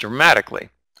experiments dramatically.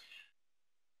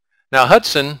 Now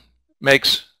Hudson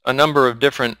makes a number of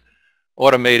different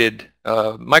automated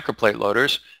microplate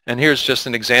loaders, and here's just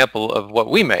an example of what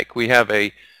we make. We have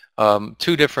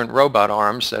two different robot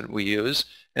arms that we use,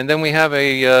 and then we have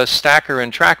a stacker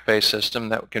and track-based system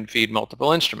that can feed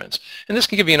multiple instruments. And this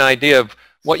can give you an idea of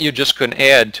what you just can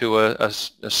add to a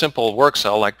simple work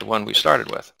cell like the one we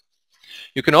started with.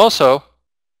 You can also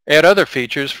add other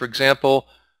features, for example,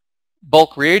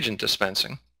 bulk reagent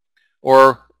dispensing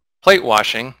or plate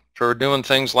washing for doing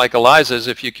things like ELISAs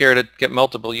if you care to get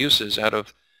multiple uses out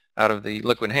of the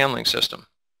liquid handling system.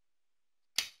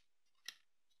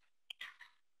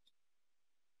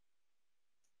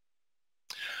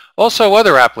 Also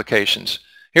other applications.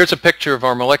 Here's a picture of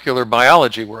our molecular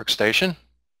biology workstation.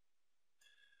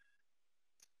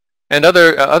 And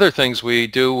other things we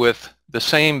do with the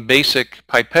same basic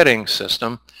pipetting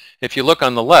system. If you look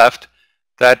on the left,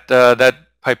 that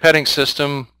pipetting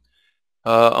system,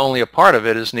 only a part of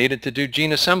it is needed to do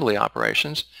gene assembly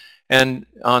operations. And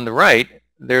on the right,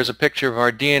 there's a picture of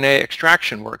our DNA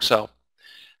extraction work cell.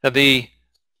 Now the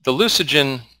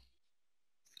Lucigen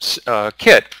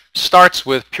kit starts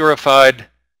with purified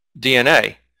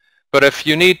DNA. But if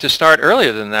you need to start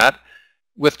earlier than that,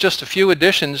 with just a few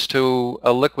additions to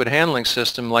a liquid handling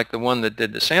system like the one that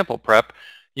did the sample prep,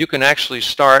 you can actually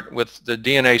start with the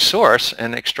DNA source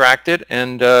and extract it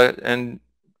and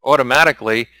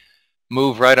automatically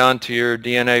move right on to your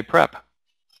DNA prep.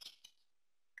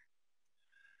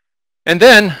 And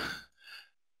then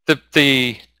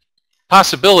the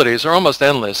possibilities are almost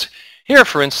endless. Here,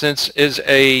 for instance, is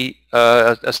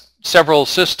several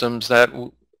systems that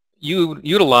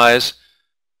utilize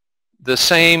the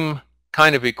same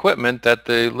kind of equipment that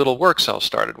the little work cell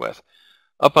started with.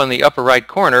 Up on the upper right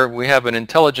corner, we have an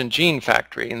intelligent gene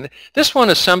factory. And this one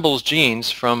assembles genes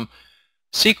from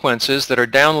sequences that are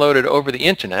downloaded over the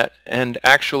internet and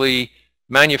actually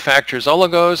manufactures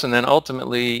oligos and then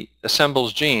ultimately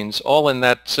assembles genes all in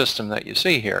that system that you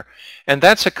see here. And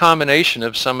that's a combination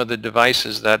of some of the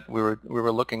devices that we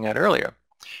were looking at earlier.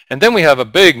 And then we have a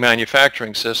big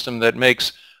manufacturing system that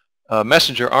makes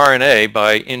messenger RNA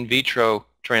by in vitro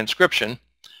transcription.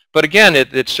 But again,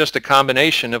 it's just a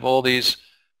combination of all these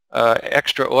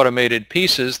extra automated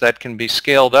pieces that can be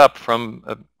scaled up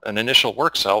from an initial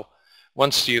work cell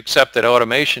once you accept that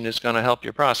automation is going to help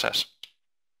your process.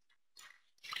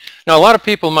 Now, a lot of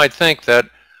people might think that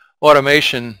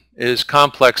automation is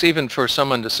complex even for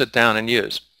someone to sit down and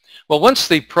use. Well, once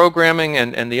the programming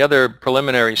and the other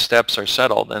preliminary steps are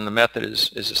settled and the method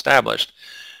is established,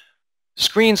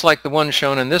 screens like the one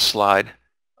shown in this slide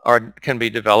can be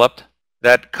developed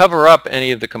that cover up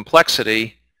any of the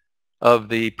complexity of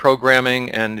the programming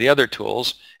and the other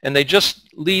tools, and they just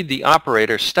lead the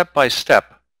operator step by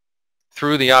step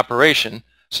through the operation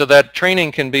so that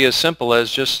training can be as simple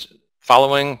as just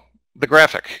following the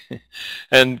graphic.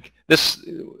 And this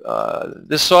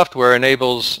software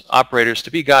enables operators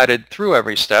to be guided through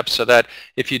every step so that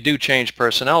if you do change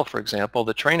personnel, for example,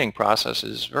 the training process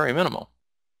is very minimal.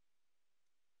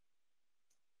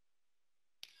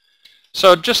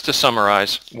 So just to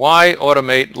summarize, why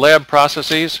automate lab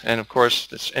processes, and of course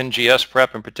this NGS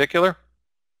prep in particular?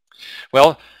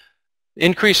 Well,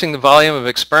 increasing the volume of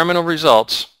experimental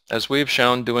results, as we've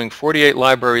shown, doing 48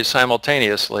 libraries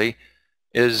simultaneously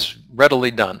is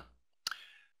readily done.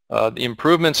 The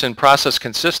improvements in process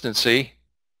consistency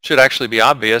should actually be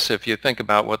obvious if you think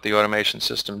about what the automation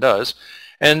system does.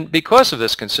 And because of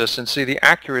this consistency, the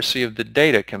accuracy of the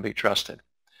data can be trusted.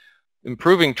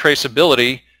 Improving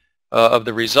traceability of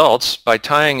the results by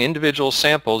tying individual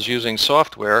samples using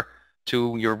software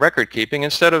to your record keeping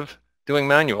instead of doing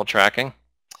manual tracking.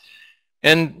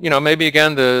 And maybe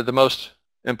again the most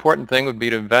important thing would be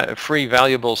to free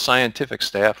valuable scientific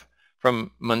staff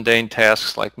from mundane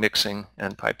tasks like mixing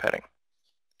and pipetting.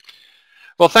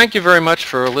 Well, thank you very much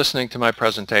for listening to my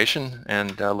presentation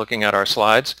and looking at our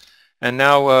slides. And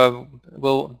now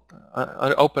we'll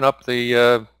open up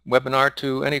the webinar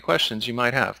to any questions you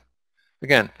might have.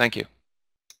 Again, thank you.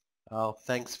 Oh,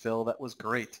 thanks, Phil. That was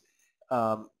great.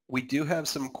 We do have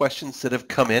some questions that have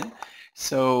come in.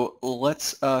 So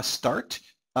let's start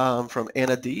from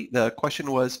Anna D. The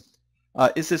question was,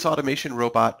 is this automation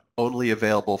robot only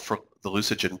available for the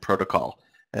Lucigen protocol?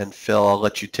 And Phil, I'll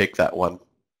let you take that one.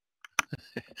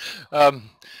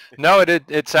 No,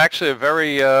 it's actually a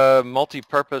very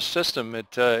multi-purpose system.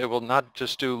 It will not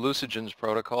just do Lucigen's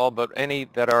protocol, but any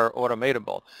that are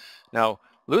automatable. Now,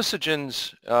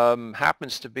 Lucigen's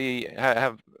happens to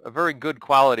have a very good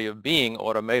quality of being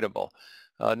automatable.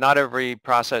 Not every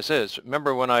process is.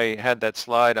 Remember when I had that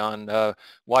slide on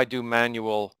why do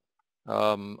manual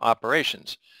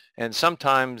operations? And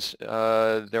sometimes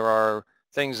there are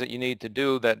things that you need to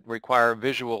do that require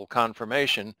visual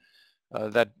confirmation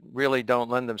that really don't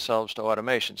lend themselves to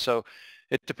automation. So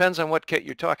it depends on what kit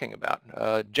you're talking about.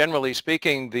 Generally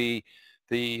speaking, the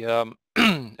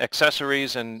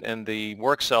accessories and the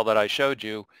work cell that I showed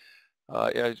you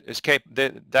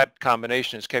that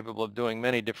combination is capable of doing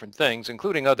many different things,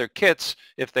 including other kits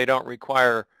if they don't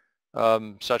require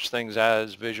such things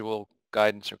as visual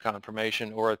guidance or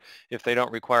confirmation, or if they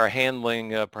don't require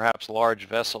handling perhaps large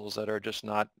vessels that are just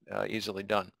not easily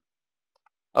done.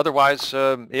 Otherwise,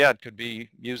 yeah, it could be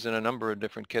used in a number of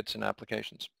different kits and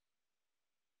applications.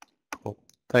 Cool.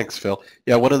 Thanks, Phil.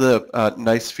 Yeah, one of the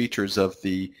nice features of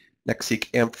the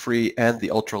NextSeq amp-free and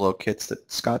the ultra-low kits that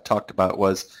Scott talked about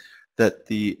was that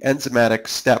the enzymatic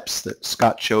steps that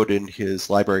Scott showed in his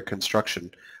library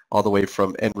construction, all the way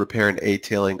from end repair and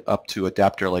A-tailing up to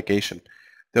adapter ligation,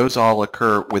 those all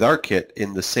occur with our kit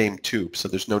in the same tube, so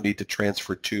there's no need to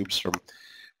transfer tubes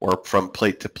from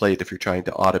plate to plate if you're trying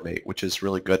to automate, which is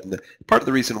really good. And part of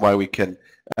the reason why we can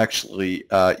actually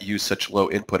use such low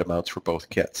input amounts for both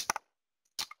kits.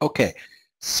 Okay,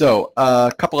 so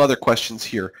a couple other questions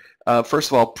here.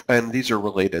 First of all, and these are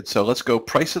related, so let's go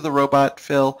price of the robot,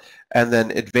 Phil, and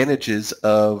then advantages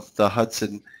of the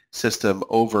Hudson system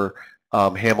over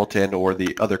Hamilton or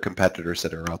the other competitors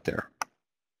that are out there.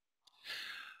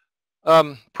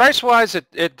 Price-wise,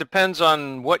 it depends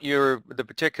on what the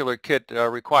particular kit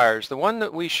requires. The one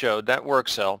that we showed, that work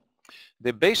cell,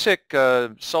 the basic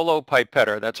solo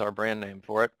pipettor, that's our brand name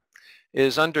for it,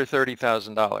 is under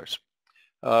 $30,000.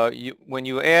 When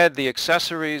you add the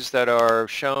accessories that are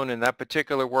shown in that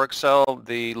particular work cell,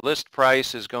 the list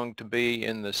price is going to be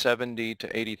in the $70,000 to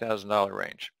 $80,000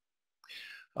 range.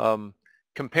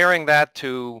 Comparing that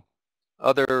to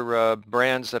other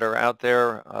brands that are out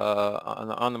there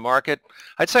on the market,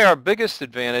 I'd say our biggest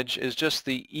advantage is just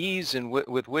the ease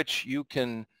with which you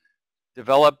can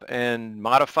develop and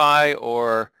modify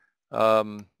or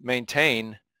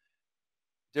maintain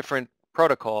different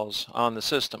protocols on the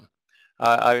system.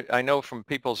 I know from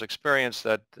people's experience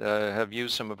that have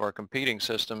used some of our competing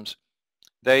systems,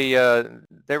 they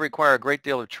require a great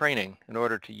deal of training in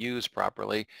order to use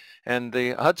properly. And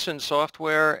the Hudson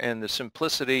software and the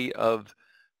simplicity of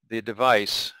the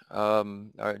device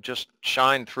just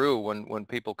shine through when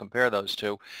people compare those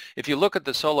two. If you look at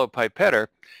the solo pipettor,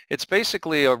 it's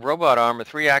basically a robot arm, a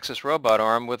 3-axis robot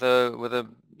arm with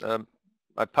a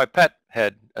pipette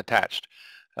head attached.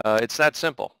 It's that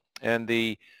simple. And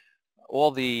all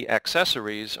the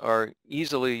accessories are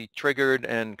easily triggered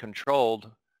and controlled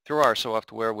through our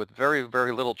software with very,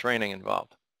 very little training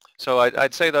involved. So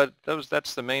I'd say that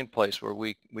that's the main place where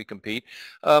we compete.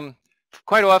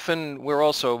 Quite often, we're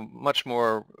also much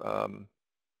more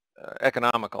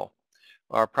economical.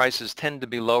 our prices tend to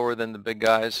be lower than the big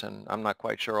guys, and I'm not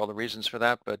quite sure all the reasons for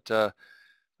that, but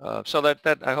so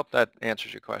that I hope that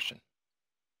answers your question.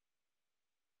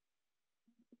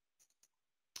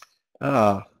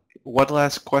 One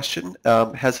last question.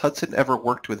 Has Hudson ever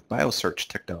worked with biosearch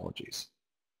technologies?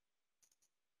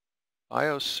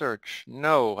 Biosearch?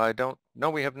 No, I don't. No,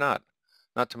 we have not.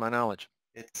 Not to my knowledge.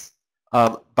 It's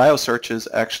Biosearch is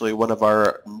actually one of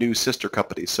our new sister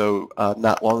companies. So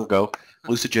not long ago,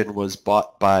 Lucigen was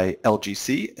bought by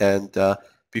LGC, and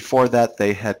before that,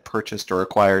 they had purchased or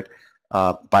acquired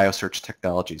Biosearch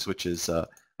Technologies, which is a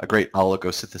great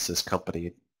oligosynthesis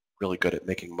company, really good at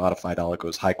making modified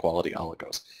oligos, high-quality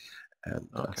oligos. And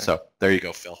so there you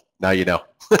go, Phil. Now you know.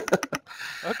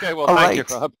 Okay, well, thank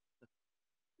you, Rob.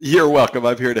 You're welcome.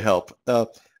 I'm here to help.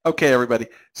 Okay, everybody.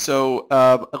 So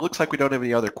it looks like we don't have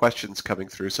any other questions coming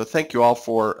through. So thank you all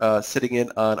for sitting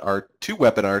in on our 2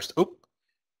 webinars.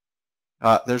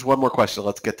 There's one more question.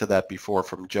 Let's get to that before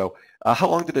from Joe. How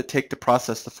long did it take to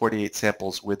process the 48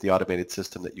 samples with the automated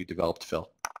system that you developed, Phil?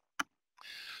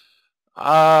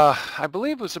 I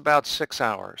believe it was about 6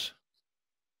 hours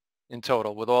in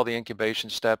total with all the incubation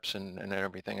steps and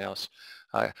everything else.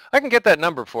 I can get that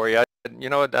number for you. You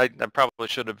know, I probably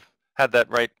should have had that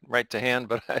right to hand,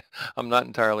 but I'm not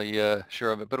entirely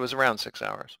sure of it. But it was around 6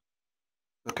 hours.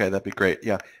 Okay, that'd be great.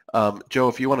 Yeah, Joe,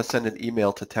 if you want to send an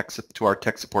email to our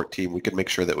tech support team, we can make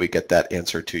sure that we get that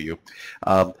answer to you.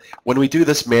 When we do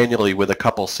this manually with a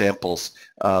couple samples,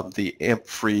 the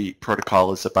AMP-free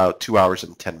protocol is about 2 hours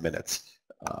and 10 minutes.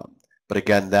 But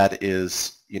again, that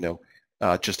is, you know,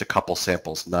 just a couple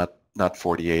samples, not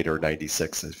 48 or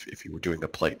 96 if you were doing a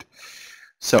plate.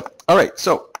 So, all right.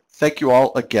 So, thank you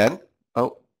all again.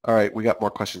 Oh, all right. We got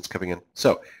more questions coming in.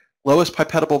 So, lowest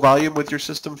pipettable volume with your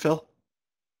system, Phil?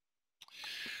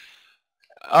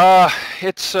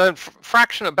 It's a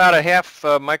fraction, about a half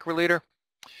microliter.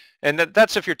 And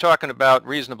that's if you're talking about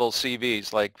reasonable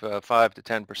CVs, like 5 to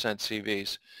 10%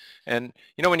 CVs. And,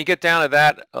 you know, when you get down to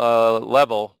that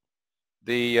level,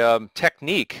 the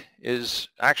technique is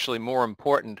actually more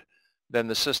important than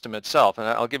the system itself. And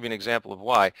I'll give you an example of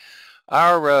why.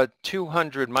 Our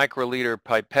 200 microliter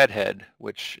pipette head,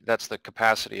 which that's the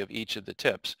capacity of each of the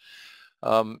tips,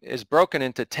 is broken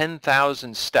into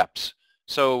 10,000 steps.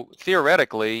 So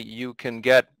theoretically, you can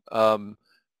get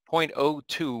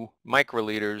 0.02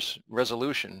 microliters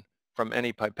resolution from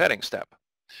any pipetting step.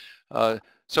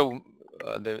 So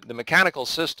the mechanical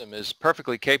system is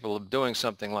perfectly capable of doing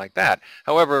something like that.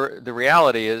 However, the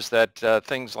reality is that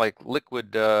things like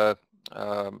liquid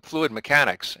fluid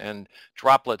mechanics and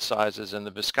droplet sizes and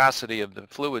the viscosity of the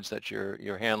fluids that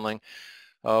you're handling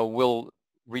will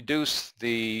reduce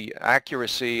the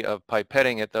accuracy of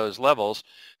pipetting at those levels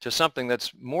to something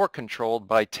that's more controlled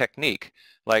by technique,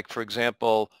 like, for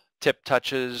example, tip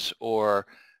touches or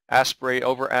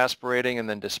over aspirating and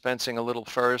then dispensing a little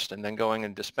first and then going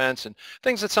and dispense, and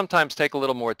things that sometimes take a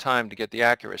little more time to get the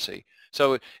accuracy.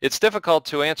 So it's difficult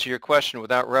to answer your question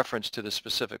without reference to the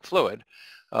specific fluid.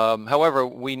 However,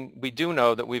 we do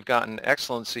know that we've gotten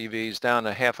excellent CVs down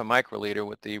to half a microliter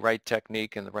with the right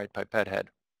technique and the right pipette head.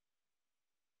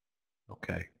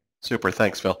 Okay, super.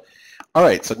 Thanks, Phil. All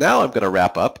right, so now I'm going to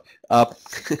wrap up.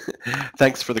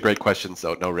 Thanks for the great questions,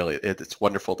 though. No, really, it's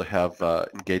wonderful to have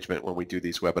engagement when we do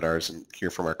these webinars and hear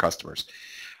from our customers.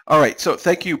 All right, so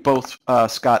thank you both,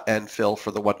 Scott and Phil,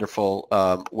 for the wonderful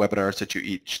webinars that you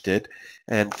each did.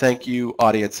 And thank you,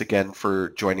 audience, again, for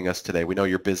joining us today. We know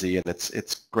you're busy, and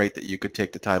it's great that you could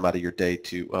take the time out of your day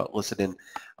to listen in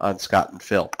on Scott and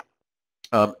Phil.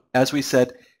 As we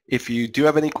said, if you do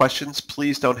have any questions,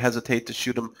 please don't hesitate to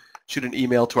shoot an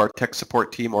email to our tech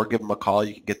support team or give them a call.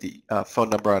 You can get the phone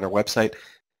number on our website,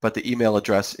 but the email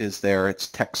address is there. It's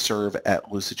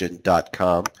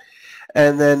techserve@lucigen.com.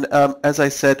 And then, as I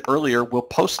said earlier, we'll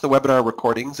post the webinar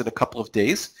recordings in a couple of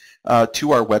days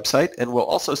to our website, and we'll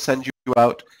also send you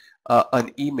out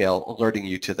an email alerting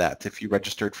you to that. If you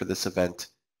registered for this event,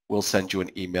 we'll send you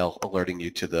an email alerting you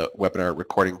to the webinar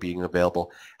recording being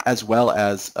available, as well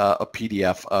as a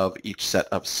PDF of each set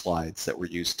of slides that were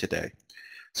used today.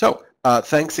 So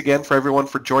thanks again for everyone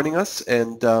for joining us,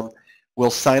 and we'll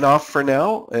sign off for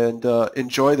now, and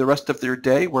enjoy the rest of your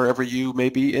day wherever you may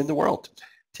be in the world.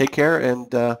 Take care, and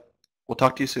we'll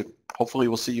talk to you soon. Hopefully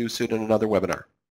we'll see you soon in another webinar.